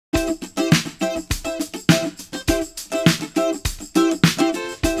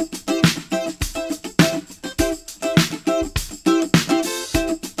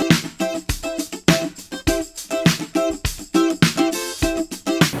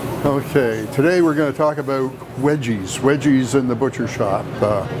Okay, today we're going to talk about wedgies. Wedgies in the butcher shop.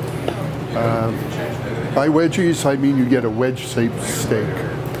 By wedgies, I mean you get a wedge-shaped steak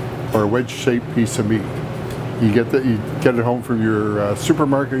or a wedge-shaped piece of meat. You get it home from your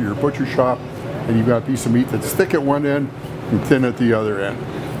supermarket, your butcher shop, and you've got a piece of meat that's thick at one end and thin at the other end.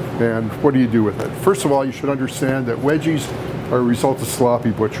 And what do you do with it? First of all, you should understand that wedgies are a result of sloppy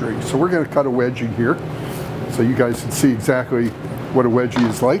butchering. So we're going to cut a wedgie here so you guys can see exactly what a wedgie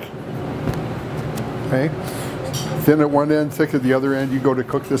is like. Okay, thin at one end, thick at the other end. You go to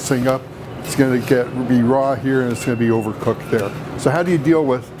cook this thing up, it's going to be raw here and it's going to be overcooked there. So how do you deal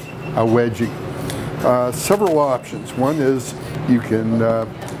with a wedgie? Several options. One is you can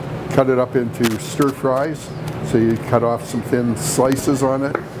cut it up into stir fries, so you cut off some thin slices on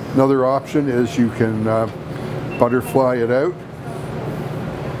it. Another option is you can butterfly it out.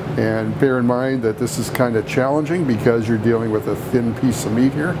 And bear in mind that this is kind of challenging because you're dealing with a thin piece of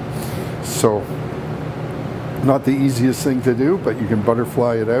meat here. So, not the easiest thing to do, but you can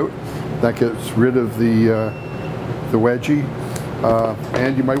butterfly it out. That gets rid of the wedgie.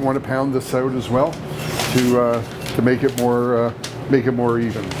 And you might want to pound this out as well to make it more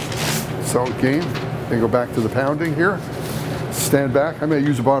even. So again, I'm going to go back to the pounding here. Stand back. I'm going to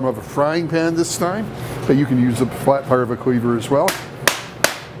use the bottom of a frying pan this time, but you can use the flat part of a cleaver as well.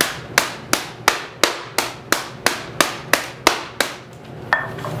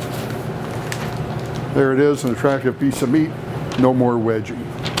 There it is, an attractive piece of meat. No more wedgie.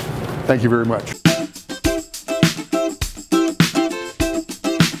 Thank you very much.